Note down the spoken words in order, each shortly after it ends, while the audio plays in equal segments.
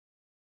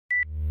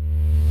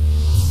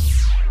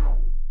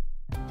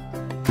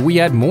we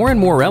add more and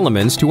more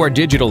elements to our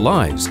digital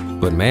lives,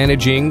 but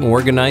managing,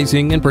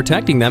 organizing, and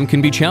protecting them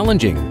can be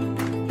challenging.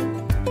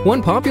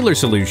 One popular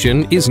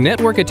solution is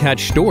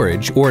network-attached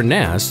storage, or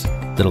NAS,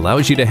 that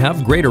allows you to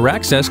have greater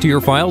access to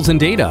your files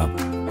and data.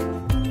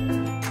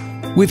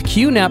 With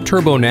Qnap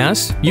Turbo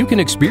NAS, you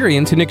can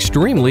experience an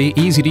extremely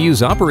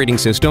easy-to-use operating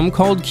system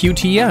called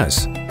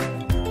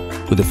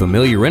QTS. With a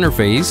familiar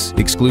interface,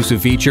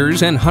 exclusive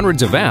features, and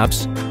hundreds of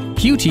apps,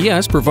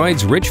 QTS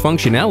provides rich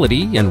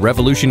functionality and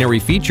revolutionary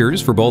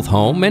features for both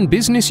home and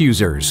business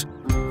users.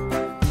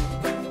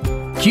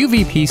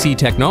 QVPC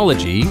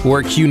technology,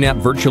 or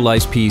Qnap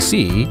Virtualized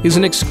Pc, is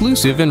an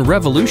exclusive and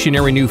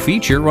revolutionary new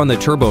feature on the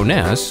Turbo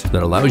NAS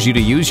that allows you to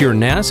use your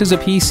NAS as a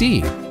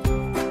PC.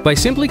 By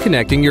simply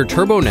connecting your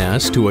Turbo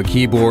NAS to a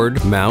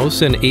keyboard,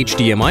 mouse, and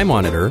HDMI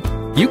monitor,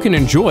 you can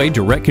enjoy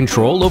direct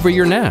control over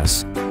your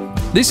NAS.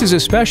 This is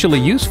especially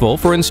useful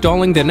for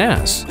installing the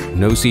NAS.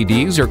 No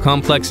CDs or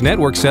complex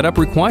network setup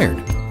required.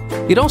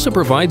 It also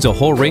provides a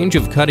whole range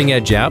of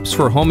cutting-edge apps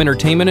for home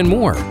entertainment and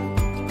more.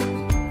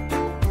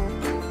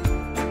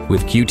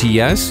 With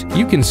QTS,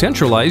 you can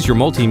centralize your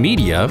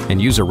multimedia and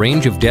use a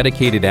range of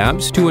dedicated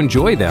apps to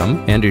enjoy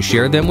them and to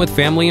share them with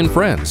family and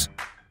friends.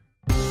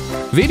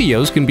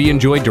 Videos can be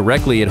enjoyed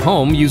directly at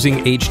home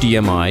using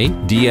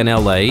HDMI,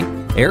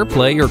 DLNA,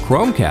 AirPlay, or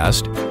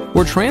Chromecast,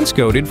 or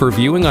transcoded for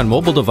viewing on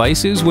mobile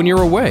devices when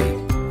you're away.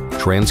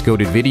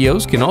 Transcoded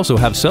videos can also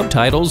have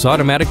subtitles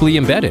automatically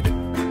embedded.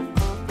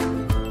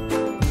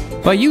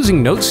 By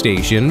using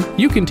NoteStation,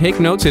 you can take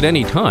notes at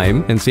any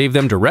time and save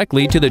them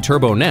directly to the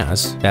Turbo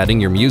NAS, adding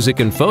your music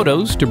and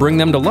photos to bring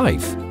them to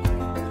life.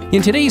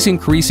 In today's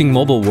increasing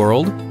mobile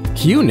world,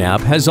 Qnap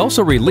has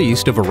also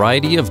released a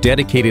variety of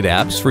dedicated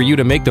apps for you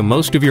to make the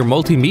most of your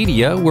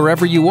multimedia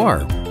wherever you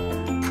are.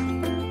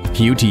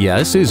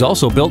 QTS is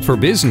also built for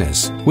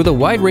business, with a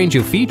wide range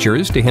of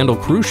features to handle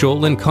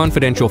crucial and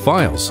confidential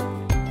files.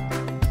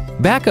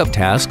 Backup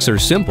tasks are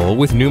simple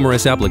with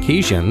numerous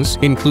applications,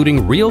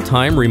 including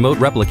real-time remote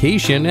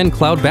replication and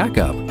cloud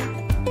backup.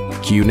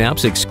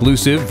 Qnap's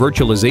exclusive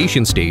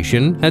virtualization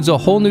station adds a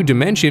whole new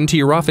dimension to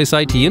your office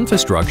IT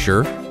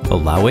infrastructure,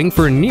 allowing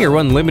for near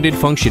unlimited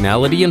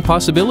functionality and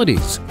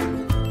possibilities.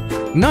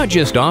 Not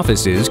just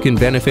offices can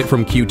benefit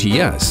from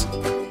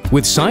QTS.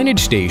 With Signage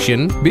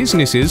Station,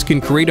 businesses can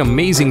create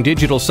amazing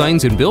digital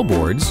signs and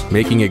billboards,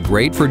 making it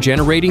great for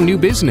generating new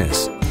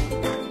business.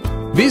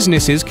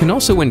 Businesses can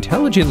also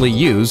intelligently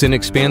use and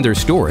expand their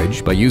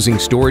storage by using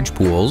storage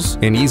pools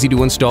and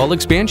easy-to-install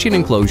expansion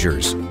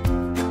enclosures.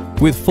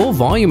 With full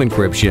volume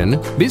encryption,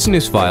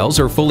 business files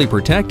are fully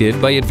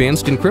protected by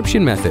advanced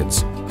encryption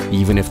methods.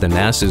 Even if the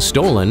NAS is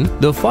stolen,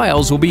 the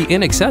files will be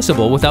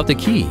inaccessible without the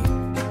key.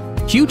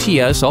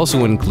 QTS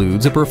also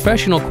includes a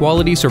professional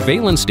quality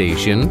surveillance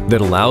station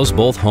that allows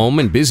both home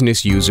and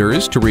business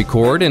users to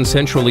record and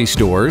centrally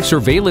store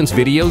surveillance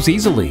videos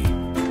easily.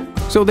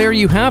 So there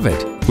you have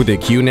it. With the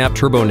Qnap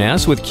Turbo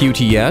NAS with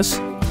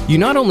QTS, you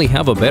not only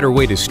have a better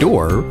way to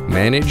store,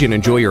 manage, and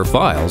enjoy your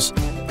files,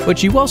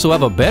 but you also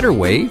have a better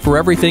way for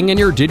everything in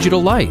your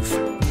digital life.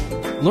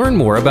 Learn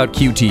more about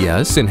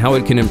QTS and how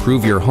it can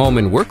improve your home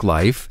and work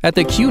life at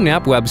the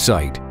Qnap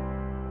website.